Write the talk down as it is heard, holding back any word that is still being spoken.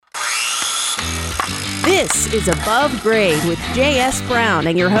This is Above Grade with J.S. Brown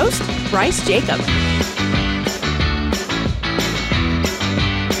and your host, Bryce Jacob.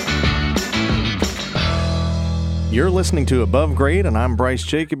 You're listening to Above Grade, and I'm Bryce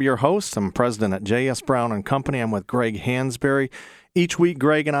Jacob, your host. I'm president at J.S. Brown & Company. I'm with Greg Hansberry. Each week,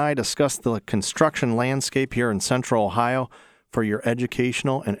 Greg and I discuss the construction landscape here in Central Ohio for your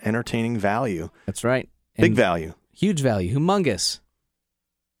educational and entertaining value. That's right. Big value. Huge value. Humongous.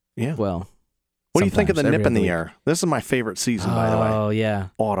 Yeah. Well, what do you think of the nip in the week. air? This is my favorite season, by the way. Oh, yeah.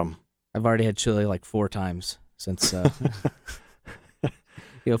 Autumn. I've already had chili like 4 times since,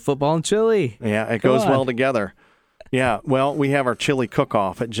 football and chili. Yeah, it goes well together. Yeah, well, we have our chili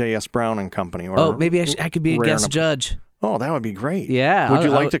cook-off at J.S. Brown & Company. Maybe I could be a guest judge. Oh, that would be great. Yeah. Would you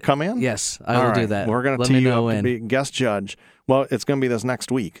like to come in? Yes, I will do that. We're going to tee you up to be guest judge. Well, it's going to be this next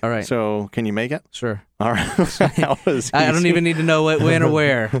week. All right. So can you make it? Sure. All right. That was I don't even need to know when or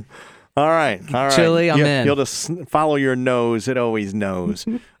where. All right. Chili, I'm in. You'll just follow your nose. It always knows.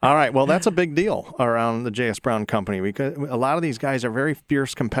 All right. Well, that's a big deal around the J.S. Brown Company because a lot of these guys are very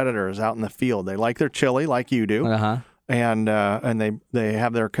fierce competitors out in the field. They like their chili like you do. Uh-huh. And they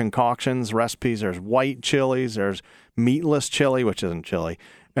have their concoctions, recipes. There's white chilies. There's meatless chili, which isn't chili.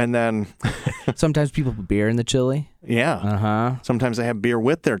 And then sometimes people put beer in the chili. Yeah. Uh-huh. Sometimes they have beer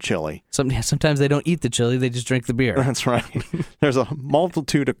with their chili. Sometimes they don't eat the chili. They just drink the beer. That's right. There's a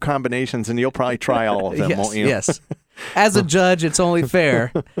multitude of combinations, and you'll probably try all of them, won't you? Yes. As a judge, it's only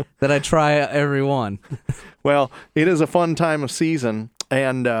fair that I try every one. Well, it is a fun time of season,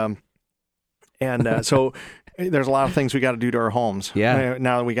 and so there's a lot of things we got to do to our homes. Yeah.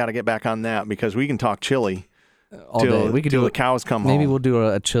 Now we got to get back on that because we can talk chili all day. We could till the cows come home. Maybe we'll do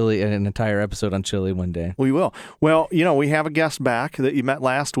an entire episode on chili one day. We will. Well, we have a guest back that you met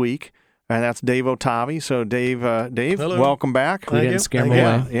last week, and that's Dave Otavi. So, Dave, hello. Welcome back. We didn't scare him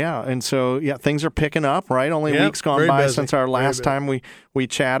away. Yeah. And so, things are picking up, right? Only a week's gone by since our last time we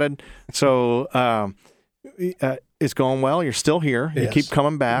chatted. So, it's going well. You're still here. Yes. You keep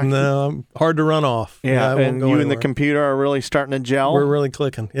coming back. No, I'm hard to run off. Yeah, and you anywhere. and the computer are really starting to gel. We're really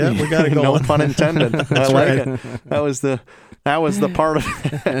clicking. Yeah, we got it going. No pun intended. I like it. That was the part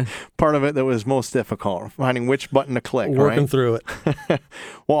of it that was most difficult, finding which button to click. Working right? through it.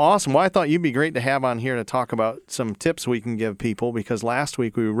 Well, awesome. Well, I thought you'd be great to have on here to talk about some tips we can give people because last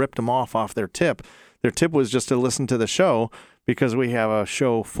week we ripped them off their tip. Their tip was just to listen to the show because we have a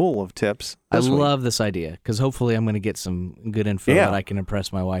show full of tips. I love this idea because hopefully I'm going to get some good info that I can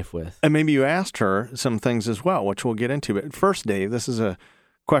impress my wife with. And maybe you asked her some things as well, which we'll get into. But first, Dave, this is a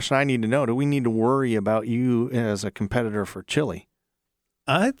question I need to know. Do we need to worry about you as a competitor for chili?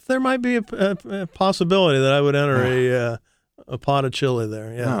 There might be a possibility that I would enter a pot of chili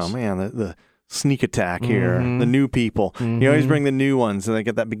there. Yes. Oh, man, the sneak attack here, the new people. You always bring the new ones, and they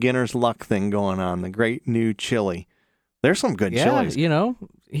get that beginner's luck thing going on, the great new chili. There's some good chilies.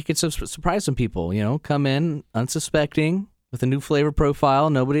 He could surprise some people, come in unsuspecting with a new flavor profile.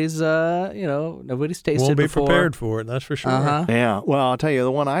 Nobody's tasted Won't be before. prepared for it, that's for sure. Uh-huh. Yeah, well, I'll tell you,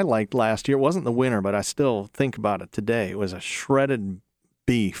 the one I liked last year wasn't the winner, but I still think about it today. It was a shredded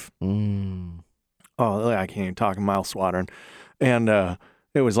beef. Oh, I can't even talk, mouth-watering. And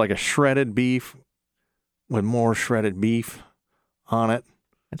it was like a shredded beef with more shredded beef on it.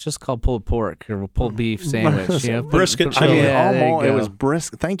 It's just called pulled pork or pulled beef sandwich. Brisket chili. It was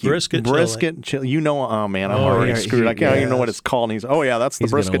brisket. Thank you. Brisket chili. Oh, man, I'm already screwed. I can't even know what it's called. And that's the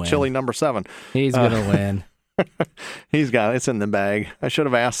brisket chili number 7. He's going to win. He's got it. It's in the bag. I should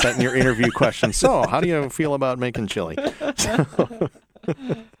have asked that in your interview question. So, how do you feel about making chili? That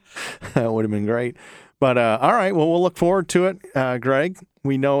would have been great. But, all right, well, we'll look forward to it. Greg,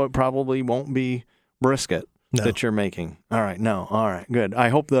 we know it probably won't be brisket. No. That you're making. All right. No. All right. Good. I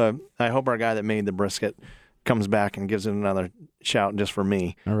hope our guy that made the brisket comes back and gives it another shout just for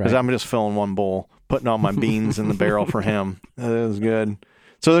me. All right. Because I'm just filling one bowl, putting all my beans in the barrel for him. That is good.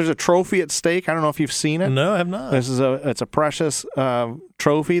 So there's a trophy at stake. I don't know if you've seen it. No, I have not. It's a precious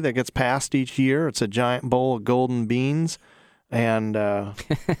trophy that gets passed each year. It's a giant bowl of golden beans, and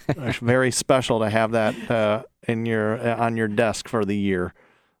it's very special to have that on your desk for the year.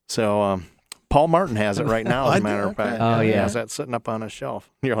 So. Paul Martin has it right now, as a matter of fact. Oh, yeah. He has that sitting up on his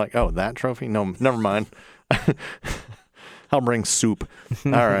shelf. You're like, oh, that trophy? No, never mind. I'll bring soup.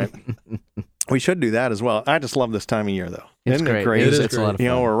 All right. We should do that as well. I just love this time of year, though. It's Isn't great. it great? It's a lot of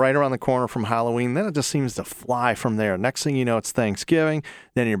fun. We're right around the corner from Halloween. Then it just seems to fly from there. Next thing you know, it's Thanksgiving.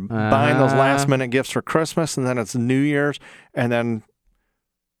 Then you're buying those last-minute gifts for Christmas, and then it's New Year's, and then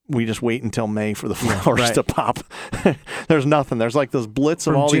we just wait until May for the flowers to pop. There's nothing. There's like this blitz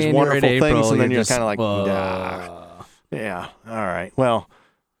of all these wonderful things, and then you're kind of like, yeah. All right. Well,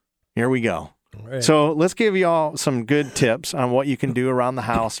 here we go. All Right. So let's give you all some good tips on what you can do around the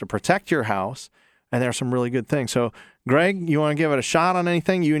house to protect your house. And there's some really good things. So, Greg, you want to give it a shot on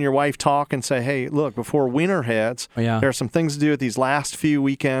anything? You and your wife talk and say, hey, look, before winter hits, there's some things to do at these last few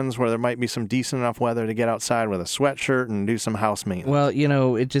weekends where there might be some decent enough weather to get outside with a sweatshirt and do some house maintenance. Well,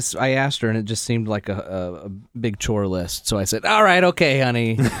 I asked her, and it just seemed like a big chore list. So I said, all right, okay,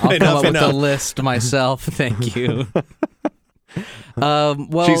 honey. I'll come up with a list myself. Thank you.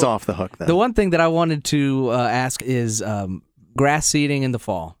 She's off the hook then. The one thing that I wanted to ask is grass seeding in the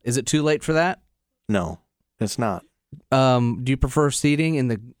fall. Is it too late for that? No, it's not. Do you prefer seeding in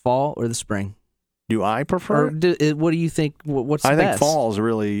the fall or the spring? Do I prefer it? What do you think? What's I the think best? fall is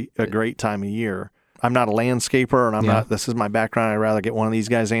really a great time of year. I'm not a landscaper, and I'm not. This is my background. I'd rather get one of these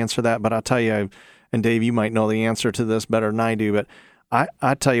guys answer that. But I'll tell you, and Dave, you might know the answer to this better than I do. But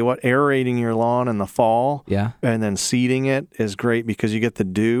I tell you what, aerating your lawn in the fall, and then seeding it is great because you get the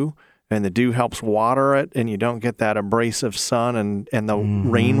dew. And the dew helps water it, and you don't get that abrasive sun and the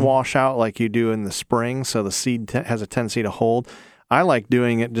rain wash out like you do in the spring, so the seed has a tendency to hold. I like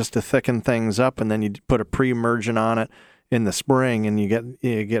doing it just to thicken things up, and then you put a pre-emergent on it in the spring, and you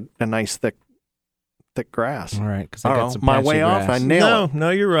get a nice thick grass. All right, because I got some my patchy way grass. off, I nailed it. No,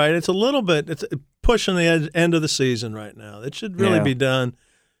 you're right. It's a little bit. It's pushing the end of the season right now. It should really be done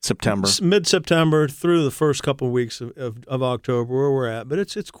September, mid-September through the first couple of weeks of October, where we're at. But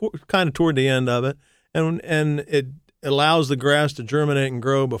it's kind of toward the end of it, and it allows the grass to germinate and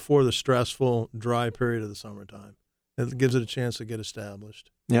grow before the stressful dry period of the summertime. It gives it a chance to get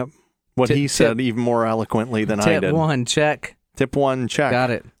established. Yep. He said even more eloquently than I did. Tip 1, check. Tip 1, check. Got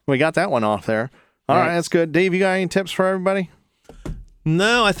it. We got that one off there. All right, that's good. Dave, you got any tips for everybody?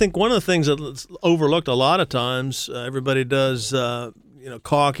 No, I think one of the things that's overlooked a lot of times, everybody does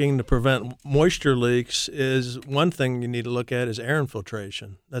caulking to prevent moisture leaks, is one thing you need to look at is air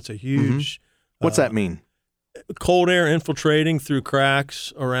infiltration. That's a huge... What's that mean? Cold air infiltrating through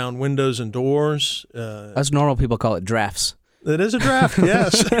cracks around windows and doors. Us normal people call it drafts. It is a draft,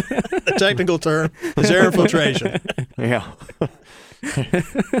 yes. The technical term is air infiltration. Yeah.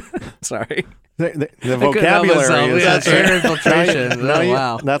 Sorry. The vocabulary is air infiltration.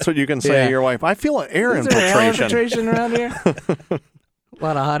 Wow. That's what you can say to your wife. I feel an air infiltration. Air infiltration around here? A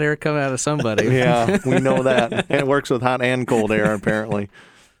lot of hot air coming out of somebody. Yeah, we know that. And it works with hot and cold air, apparently.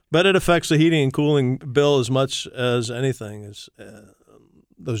 But it affects the heating and cooling bill as much as anything, as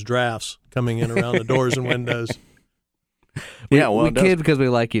those drafts coming in around the doors and windows. We kid because we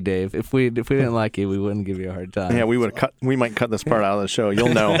like you, Dave. If we didn't like you, we wouldn't give you a hard time. Yeah, we might cut this part out of the show.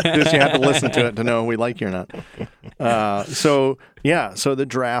 You'll know. Just you have to listen to it to know if we like you or not. So the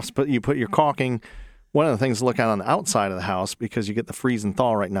drafts, but you put your caulking. One of the things to look at on the outside of the house, because you get the freeze and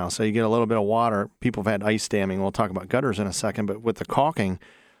thaw right now, so you get a little bit of water. People have had ice damming. We'll talk about gutters in a second, but with the caulking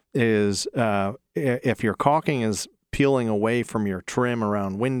is if your caulking is peeling away from your trim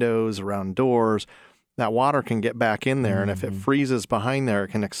around windows, around doors, that water can get back in there, and if it freezes behind there, it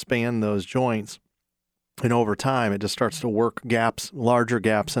can expand those joints. And over time, it just starts to work larger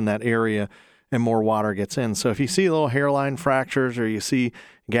gaps in that area, and more water gets in. So if you see little hairline fractures or you see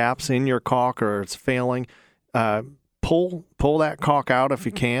gaps in your caulk or it's failing, pull that caulk out if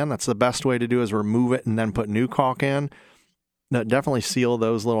you can. That's the best way to do is remove it and then put new caulk in. That definitely seal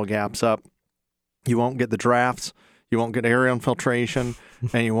those little gaps up. You won't get the drafts, you won't get air infiltration,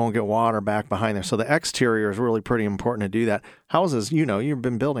 and you won't get water back behind there. So the exterior is really pretty important to do that. Houses, you've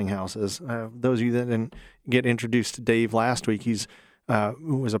been building houses. Those of you that didn't get introduced to Dave last week, he's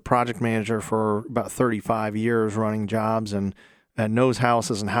was a project manager for about 35 years running jobs and knows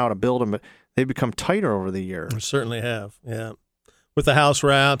houses and how to build them, but they've become tighter over the years. We certainly have, yeah. With the house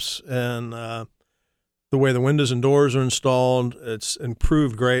wraps and the way the windows and doors are installed, it's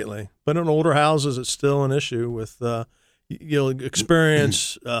improved greatly. But in older houses, it's still an issue with you'll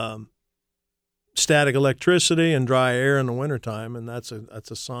experience static electricity and dry air in the wintertime, and that's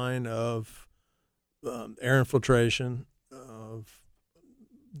a sign of air infiltration, of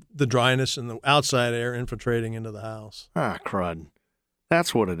the dryness and the outside air infiltrating into the house. Ah, crud.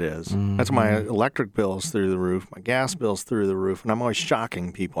 That's what it is. That's my electric bill's through the roof. My gas bill's through the roof. And I'm always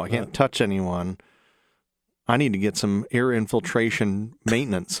shocking people. I can't touch anyone. I need to get some air infiltration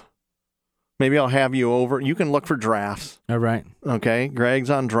maintenance. Maybe I'll have you over. You can look for drafts. All right. Okay. Greg's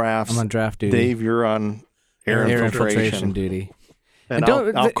on drafts. I'm on draft duty. Dave, you're on air infiltration duty. And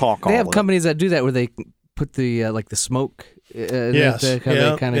I'll caulk all They have of companies that do that where they put the the smoke. Yes. They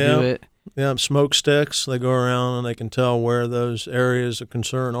kind of do it. Yeah, smoke sticks. They go around and they can tell where those areas of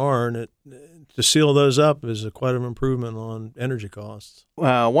concern are, and to seal those up is quite an improvement on energy costs.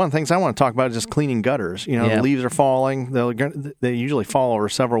 One of the things I want to talk about is just cleaning gutters. The leaves are falling. They usually fall over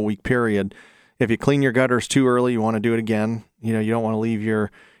a several-week period. if you clean your gutters too early, you want to do it again. You don't want to leave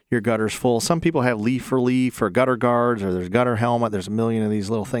your gutters full. Some people have leaf for leaf or gutter guards, or there's gutter helmet. There's a million of these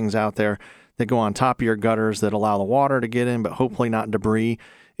little things out there that go on top of your gutters that allow the water to get in, but hopefully not debris.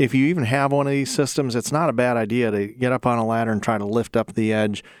 If you even have one of these systems, it's not a bad idea to get up on a ladder and try to lift up the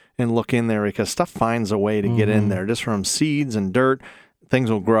edge and look in there, because stuff finds a way to get in there. Just from seeds and dirt, things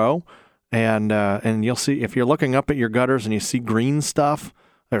will grow. And you'll see, if you're looking up at your gutters and you see green stuff,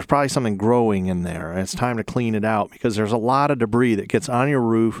 there's probably something growing in there. And it's time to clean it out, because there's a lot of debris that gets on your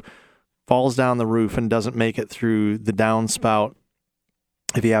roof, falls down the roof, and doesn't make it through the downspout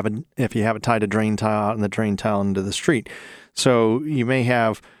if you have it tied a drain tile out and the drain tile into the street. So you may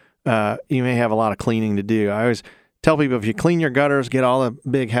have a lot of cleaning to do. I always tell people, if you clean your gutters, get all the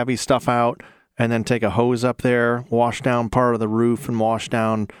big heavy stuff out, and then take a hose up there, wash down part of the roof and wash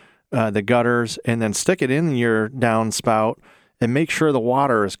down the gutters, and then stick it in your downspout and make sure the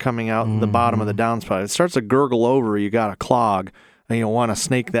water is coming out the bottom of the downspout. It starts to gurgle over, you got a clog, and you'll want to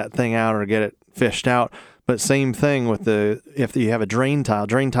snake that thing out or get it fished out. But same thing with if you have a drain tile.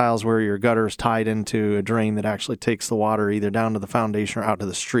 Drain tile is where your gutter is tied into a drain that actually takes the water either down to the foundation or out to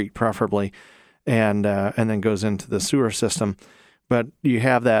the street, preferably, and then goes into the sewer system. But you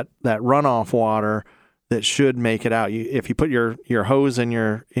have that runoff water that should make it out. If you put your hose in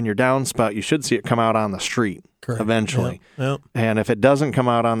your downspout, you should see it come out on the street. Correct. Eventually. Yep. And if it doesn't come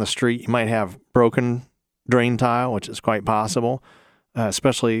out on the street, you might have broken drain tile, which is quite possible.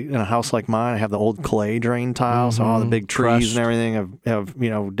 Especially in a house like mine, I have the old clay drain tile, so all the big trees crushed and everything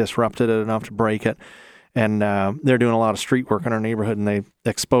have disrupted it enough to break it. And they're doing a lot of street work in our neighborhood, and they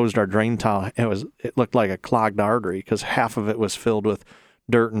exposed our drain tile. It looked like a clogged artery, because half of it was filled with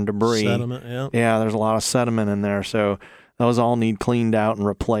dirt and debris. Sediment, yeah. Yeah, there's a lot of sediment in there, so those all need cleaned out and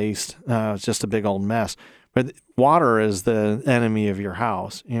replaced. It's just a big old mess. But water is the enemy of your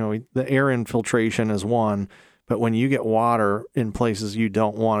house. The air infiltration is one, but when you get water in places you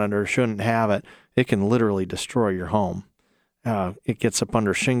don't want it or shouldn't have it, it can literally destroy your home. It gets up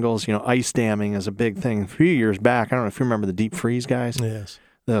under shingles. Ice damming is a big thing. A few years back, I don't know if you remember the deep freeze, guys. Yes.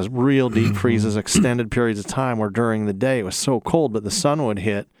 Those real deep freezes, extended periods of time where during the day it was so cold, but the sun would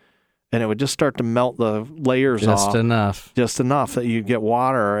hit and it would just start to melt the layers off. Just enough that you'd get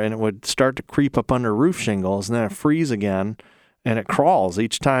water, and it would start to creep up under roof shingles, and then it freeze again, and it crawls.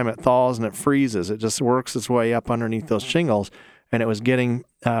 Each time it thaws and it freezes, it just works its way up underneath those shingles, and it was getting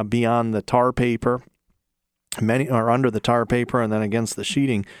beyond the tar paper, under the tar paper, and then against the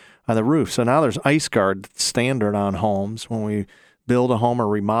sheeting of the roof. So now there's ice guard standard on homes. When we build a home or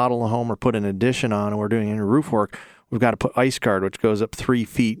remodel a home or put an addition on and we're doing any roof work, we've got to put ice guard, which goes up 3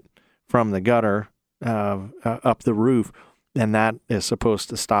 feet from the gutter up the roof, and that is supposed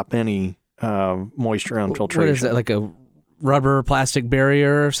to stop any moisture infiltration. What is that, like a rubber plastic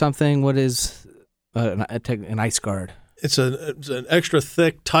barrier or something? What is an ice guard? It's an extra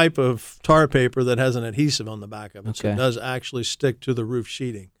thick type of tar paper that has an adhesive on the back of it. Okay. So it does actually stick to the roof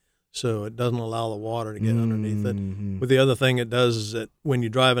sheeting, so it doesn't allow the water to get underneath it. But the other thing it does is that when you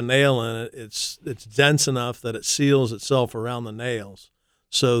drive a nail in it, it's dense enough that it seals itself around the nails,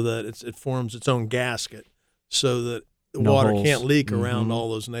 so that it forms its own gasket, so that the water can't leak around all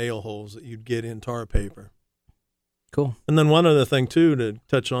those nail holes that you'd get in tar paper. Cool. And then one other thing, too, to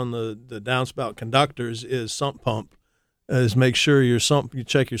touch on the downspout conductors is sump pump. Is make sure you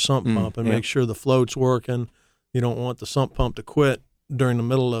check your sump pump and make sure the float's working. You don't want the sump pump to quit during the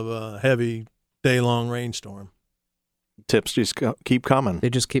middle of a heavy day-long rainstorm. Tips just keep coming. They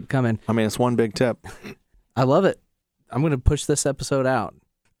just keep coming. I mean, it's one big tip. I love it. I'm going to push this episode out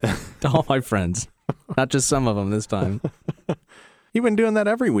to all my friends, not just some of them this time. You've been doing that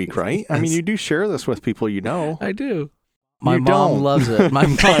every week, right? I mean, you do share this with people you know. I do. My mom loves it. My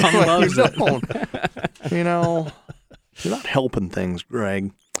mom loves it. You're not helping things,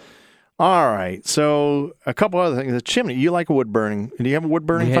 Greg. All right. So a couple other things. The chimney. You like wood burning. Do you have a wood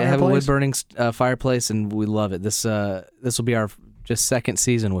burning fireplace? I have a wood burning fireplace, and we love it. This will be our just second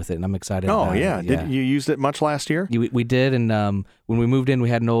season with it, and I'm excited about it. Oh, yeah. Did you used it much last year? We did, and when we moved in, we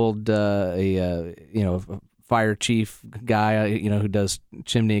had an old fire chief guy, who does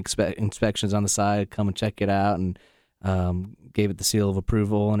chimney inspections on the side, come and check it out, and gave it the seal of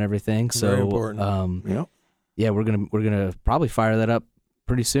approval and everything. So, very important. Yeah, we're gonna probably fire that up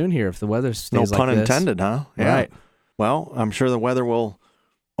pretty soon here if the weather stays like this. No pun intended, huh? Yeah. Right. Well, I'm sure the weather will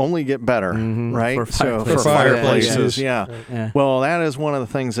only get better, right? For fireplaces, yeah. Right. Yeah. Well, that is one of the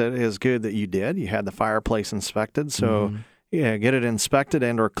things that is good that you did. You had the fireplace inspected, so get it inspected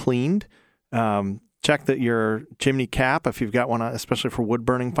and or cleaned. Check that your chimney cap, if you've got one, especially for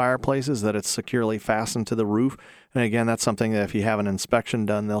wood-burning fireplaces, that it's securely fastened to the roof. And again, that's something that if you have an inspection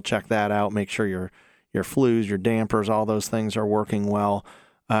done, they'll check that out, make sure your flues, your dampers, all those things are working well.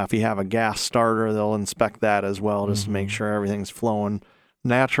 If you have a gas starter, they'll inspect that as well, just to make sure everything's flowing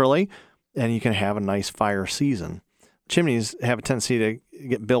naturally, and you can have a nice fire season. Chimneys have a tendency to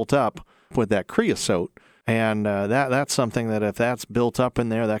get built up with that creosote. And that's something that if that's built up in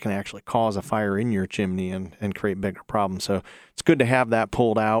there, that can actually cause a fire in your chimney and create bigger problems. So it's good to have that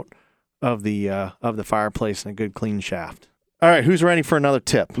pulled out of the fireplace and a good clean shaft. All right, who's ready for another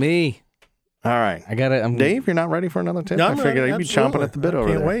tip? Me. All right. Dave, you're not ready for another tip? No, I figured you'd be chomping at the bit over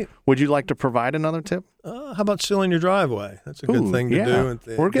there. Can't wait. Would you like to provide another tip? How about sealing your driveway? That's a good thing to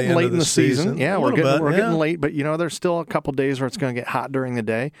do. We're getting late in the season. Yeah, we're getting late, but there's still a couple days where it's going to get hot during the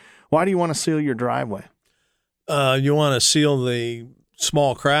day. Why do you want to seal your driveway? You want to seal the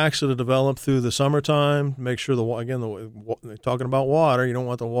small cracks that have developed through the summertime. Make sure talking about water, you don't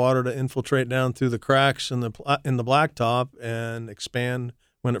want the water to infiltrate down through the cracks in the blacktop and expand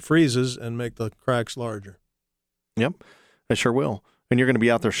when it freezes and make the cracks larger. Yep, I sure will. And you're going to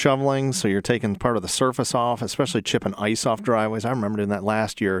be out there shoveling, so you're taking part of the surface off, especially chipping ice off driveways. I remember doing that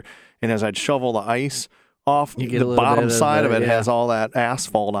last year, and as I'd shovel the ice off, the bottom side of it has all that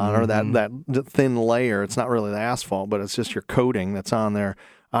asphalt on, or that thin layer. It's not really the asphalt, but it's just your coating that's on there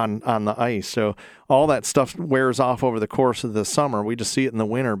on the ice. So all that stuff wears off over the course of the summer. We just see it in the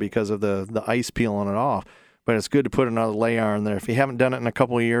winter because of the ice peeling it off. But it's good to put another layer on there. If you haven't done it in a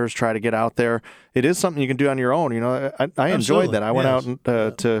couple of years, try to get out there. It is something you can do on your own. I enjoyed that. I went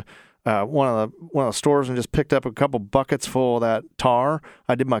out to one of the stores and just picked up a couple buckets full of that tar.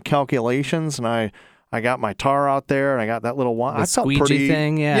 I did my calculations, and I got my tar out there, and I got that little one. The squeegee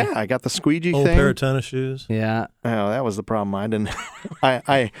thing, yeah. I got the squeegee old thing. Old pair of tennis shoes. Yeah. Oh, that was the problem. I didn't.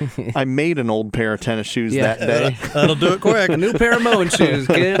 I made an old pair of tennis shoes that day. That'll do it quick. A new pair of mowing shoes,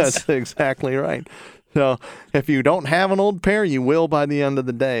 kids. That's exactly right. So if you don't have an old pair, you will by the end of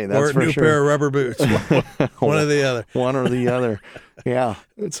the day. That's or a new pair of rubber boots. One or the other. One or the other. Yeah,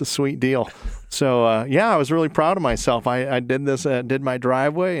 it's a sweet deal. So I was really proud of myself. I did this, did my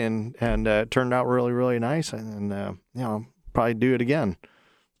driveway, and it turned out really, really nice. And probably do it again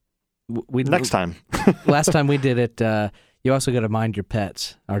next time. Last time we did it. You also got to mind your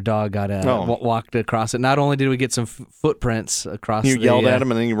pets. Our dog got walked across it. Not only did we get some footprints across, you yelled at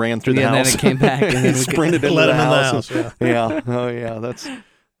him, and then you ran through the house. And then it came back, and then we sprinted into the house. Yeah. Oh yeah,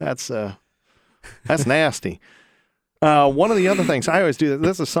 that's nasty. One of the other things I always do.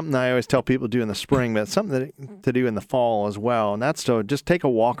 This is something I always tell people to do in the spring, but it's something to do in the fall as well. And that's to just take a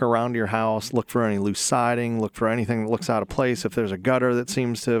walk around your house, look for any loose siding, look for anything that looks out of place. If there's a gutter that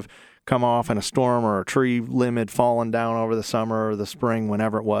seems to have come off in a storm, or a tree limb had fallen down over the summer or the spring,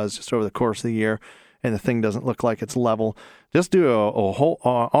 whenever it was, just over the course of the year, and the thing doesn't look like it's level, just do a whole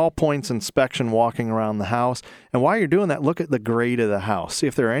all points inspection walking around the house. And while you're doing that, look at the grade of the house. See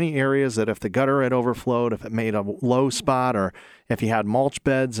if there are any areas that if the gutter had overflowed, if it made a low spot, or if you had mulch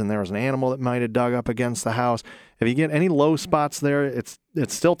beds and there was an animal that might have dug up against the house. If you get any low spots there, it's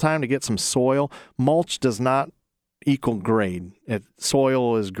still time to get some soil. Mulch does not equal grade.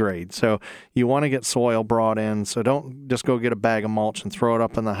 Soil is grade. So you want to get soil brought in. So don't just go get a bag of mulch and throw it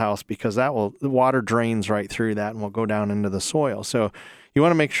up in the house, because the water drains right through that and will go down into the soil. So you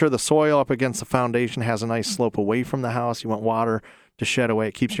want to make sure the soil up against the foundation has a nice slope away from the house. You want water to shed away.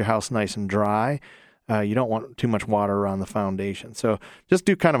 It keeps your house nice and dry. You don't want too much water around the foundation. So just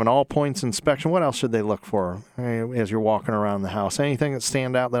do kind of an all points inspection. What else should they look for as you're walking around the house? Anything that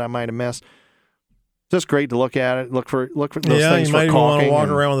stand out that I might have missed? Just great to look at it. Look for those things for caulking. Yeah, you might even want to walk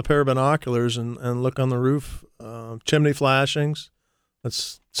around with a pair of binoculars and look on the roof. Chimney flashings.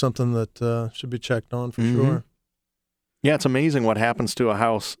 That's something that should be checked on for sure. Yeah, it's amazing what happens to a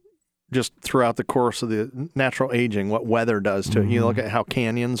house just throughout the course of the natural aging, what weather does to it. You look at how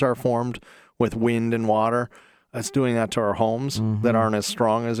canyons are formed with wind and water. It's doing that to our homes that aren't as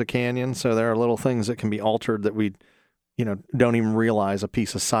strong as a canyon. So there are little things that can be altered that we don't even realize. A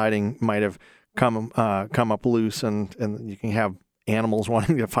piece of siding might have come up loose, and you can have animals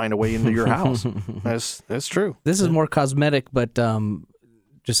wanting to find a way into your house. That's true. This is more cosmetic, but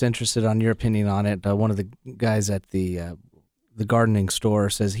just interested on your opinion on it. One of the guys at the gardening store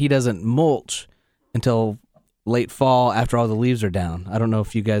says he doesn't mulch until late fall after all the leaves are down. I don't know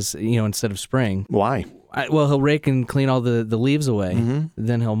if you guys, instead of spring. Why? Well, he'll rake and clean all the leaves away,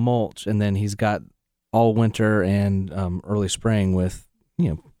 then he'll mulch, and then he's got all winter and early spring with,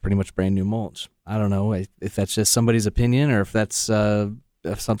 pretty much brand new mulch. I don't know if that's just somebody's opinion or if that's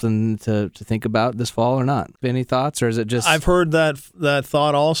something to think about this fall or not? Any thoughts, or is it just? I've heard that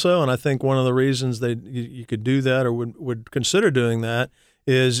thought also, and I think one of the reasons you could do that or would consider doing that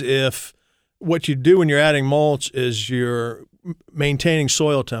is if what you do when you're adding mulch is you're maintaining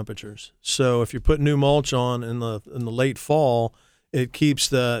soil temperatures. So if you put new mulch on in the late fall, it keeps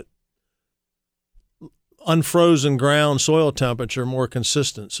that unfrozen ground soil temperature more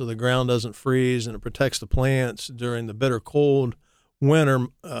consistent, so the ground doesn't freeze, and it protects the plants during the bitter cold winter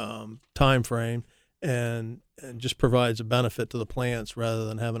time frame, and just provides a benefit to the plants rather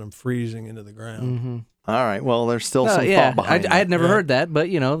than having them freezing into the ground. Mm-hmm. All right. Well, there's still some thought behind it. I had never heard that, but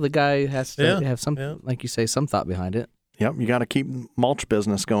the guy has to have some, like you say, some thought behind it. Yep, you got to keep mulch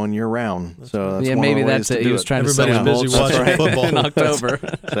business going year round. That's one maybe of the ways that's to it. do He was it. trying Everybody's to sell busy mulch watching football in October.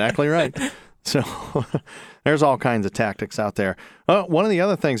 Exactly right. So there's all kinds of tactics out there. One of the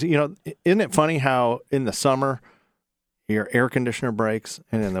other things, isn't it funny how in the summer your air conditioner breaks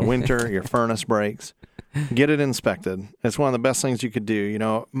and in the winter your furnace breaks? Get it inspected. It's one of the best things you could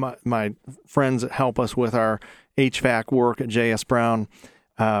do. My friends that help us with our HVAC work at J.S. Brown,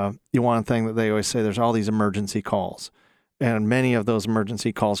 one thing that they always say, there's all these emergency calls. And many of those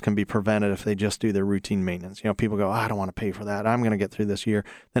emergency calls can be prevented if they just do their routine maintenance. People go, I don't want to pay for that. I'm going to get through this year.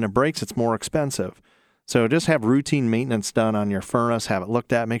 Then it breaks, it's more expensive. So just have routine maintenance done on your furnace, have it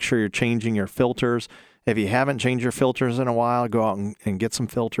looked at, make sure you're changing your filters. If you haven't changed your filters in a while, go out and get some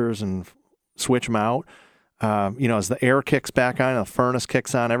filters and switch them out. As the air kicks back on, the furnace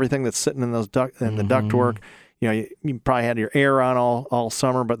kicks on, everything that's sitting in those the ductwork, you probably had your air on all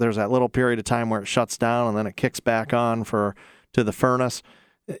summer, but there's that little period of time where it shuts down and then it kicks back on to the furnace.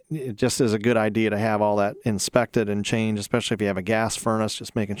 It just is a good idea to have all that inspected and changed, especially if you have a gas furnace,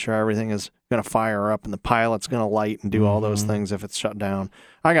 just making sure everything is going to fire up and the pilot's going to light and do all those things if it's shut down.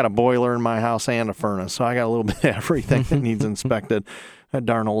 I got a boiler in my house and a furnace, so I got a little bit of everything that needs inspected. That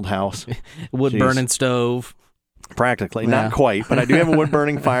darn old house. Wood-burning stove. Practically, not quite, but I do have a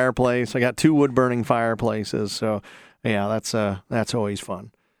wood-burning fireplace. I got 2 wood-burning fireplaces, so yeah, that's always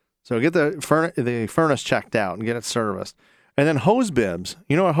fun. So get the furnace checked out and get it serviced. And then hose bibs.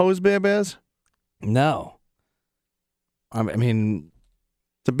 You know what a hose bib is? No. I mean,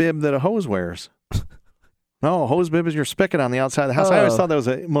 it's a bib that a hose wears. No, a hose bib is your spigot on the outside of the house. I always thought that was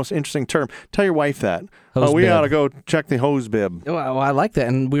the most interesting term. Tell your wife that. We ought to go check the hose bib. Well, I like that.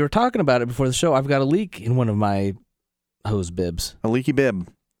 And we were talking about it before the show. I've got a leak in one of my hose bibs. A leaky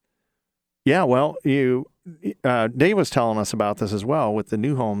bib. Yeah, well, Dave was telling us about this as well with the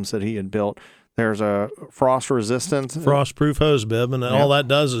new homes that he had built. There's a frost-proof hose bib, and all that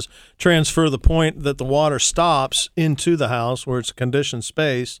does is transfer the point that the water stops into the house where it's a conditioned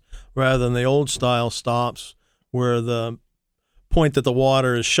space, rather than the old-style stops where the point that the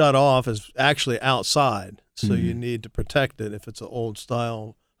water is shut off is actually outside. So you need to protect it if it's an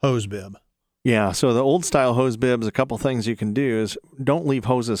old-style hose bib. Yeah, so the old-style hose bibs, a couple things you can do is don't leave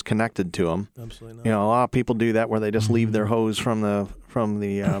hoses connected to them. Absolutely not. A lot of people do that where they just leave their hose from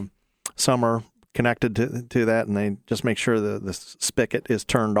the summer connected to that, and they just make sure the spigot is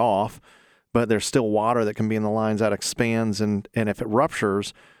turned off, but there's still water that can be in the lines that expands, and if it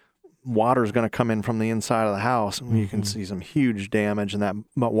ruptures, water is going to come in from the inside of the house, and you can see some huge damage,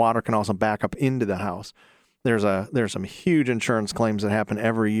 but water can also back up into the house. There's some huge insurance claims that happen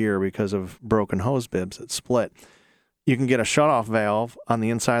every year because of broken hose bibs that split. You can get a shutoff valve on the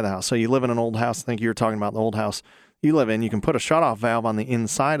inside of the house. So you live in an old house. I think you were talking about the old house you live in. You can put a shutoff valve on the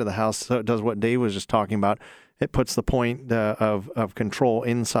inside of the house, so it does what Dave was just talking about. It puts the point of control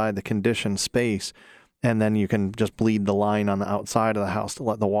inside the conditioned space, and then you can just bleed the line on the outside of the house to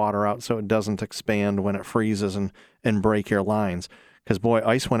let the water out so it doesn't expand when it freezes and break your lines. Because, boy,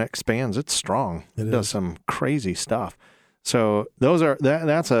 ice, when it expands, it's strong. It does some crazy stuff. So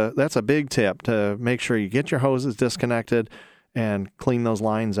that's a big tip, to make sure you get your hoses disconnected and clean those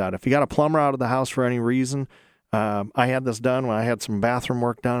lines out. If you got a plumber out of the house for any reason, I had this done when I had some bathroom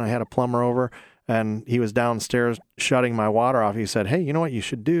work done. I had a plumber over, and he was downstairs shutting my water off. He said, hey, you know what you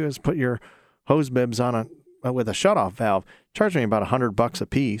should do is put your hose bibs on with a shutoff valve. Charged me about $100 a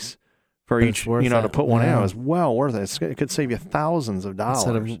piece for each, to put one in. It was well worth it. It could save you thousands of dollars.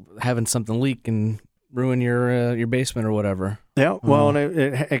 Instead of having something leak and ruin your basement or whatever. Yeah, well, and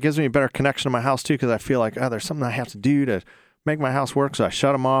it gives me a better connection to my house, too, because I feel like, there's something I have to do to make my house work. So I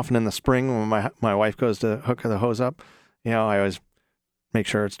shut them off, and in the spring when my wife goes to hook the hose up, I always make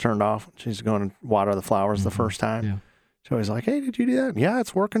sure it's turned off. She's going to water the flowers the first time. Yeah. She's always like, hey, did you do that? Yeah,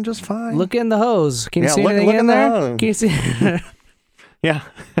 it's working just fine. Look in the hose. Can you see anything in there? Can you see? Yeah.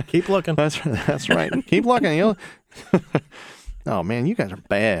 Keep looking. That's right. Keep looking. Oh, man, you guys are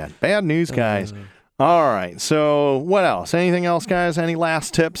bad. Bad news, guys. All right. So what else? Anything else, guys? Any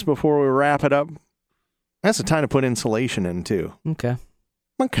last tips before we wrap it up? That's the time to put insulation in, too. Okay.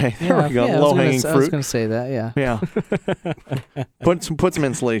 Okay, there we go. Yeah, Low-hanging fruit. I was going to say that, yeah. Yeah. Put some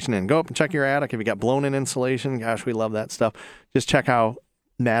insulation in. Go up and check your attic. If you got blown-in insulation, gosh, we love that stuff. Just check how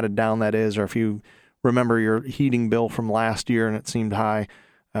matted down that is, or if you remember your heating bill from last year and it seemed high,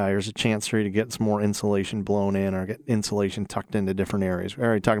 there's a chance for you to get some more insulation blown in or get insulation tucked into different areas. We're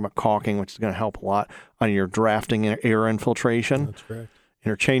already talking about caulking, which is going to help a lot on your drafting and air infiltration. That's correct.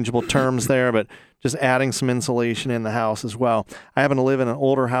 Interchangeable terms there, but just adding some insulation in the house as well. I happen to live in an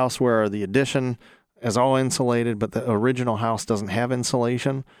older house where the addition is all insulated, but the original house doesn't have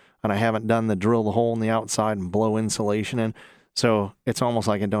insulation, and I haven't done the drill the hole in the outside and blow insulation in. So it's almost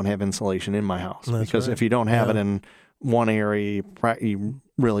like I don't have insulation in my house. That's because right. if you don't have it in one area, you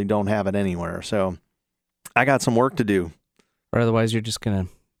really don't have it anywhere. So I got some work to do. Or otherwise you're just going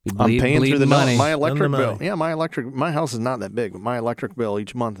to be I'm paying through the money. My electric bill. money. Yeah, my house is not that big, but my electric bill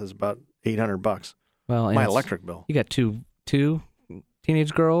each month is about $800. Well, and My it's- electric bill. You got two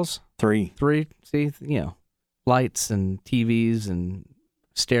teenage girls, 3. 3. See, lights and TVs and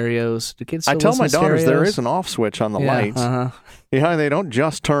stereos. Do kids? I Still tell my listen to daughters there stereos? is an off switch on the Yeah, lights. Yeah, they don't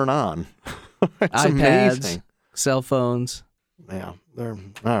just turn on. It's iPads, amazing. cell phones. Yeah, they're all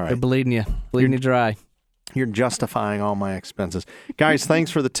They're right. bleeding you dry. You're justifying all my expenses. Guys, thanks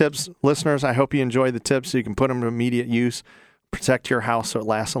for the tips. Listeners, I hope you enjoyed the tips so you can put them to immediate use. Protect your house so it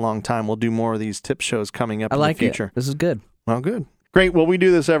lasts a long time. We'll do more of these tip shows coming up I in like the future. it. This is good. Well, good. Great. Well, we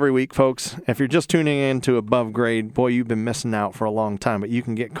do this every week, folks. If you're just tuning in to Above Grade, boy, you've been missing out for a long time, but you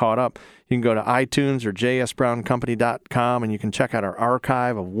can get caught up. You can go to iTunes or jsbrowncompany.com, and you can check out our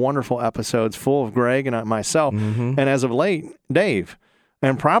archive of wonderful episodes full of Greg and myself. Mm-hmm. And as of late, Dave.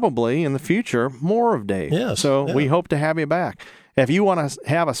 And probably in the future, more of Dave. Yes, So yeah. we hope to have you back. If you want to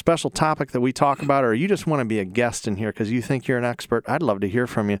have a special topic that we talk about, or you just want to be a guest in here because you think you're an expert, I'd love to hear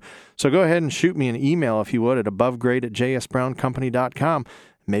from you. So go ahead and shoot me an email, if you would, at abovegrade@jsbrowncompany.com.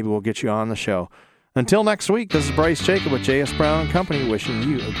 Maybe we'll get you on the show. Until next week, this is Bryce Jacob with JS Brown & Company, wishing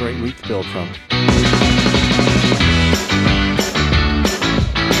you a great week to build from.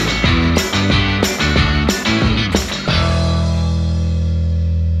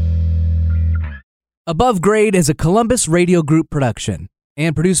 Above Grade is a Columbus Radio Group production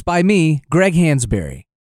and produced by me, Greg Hansberry.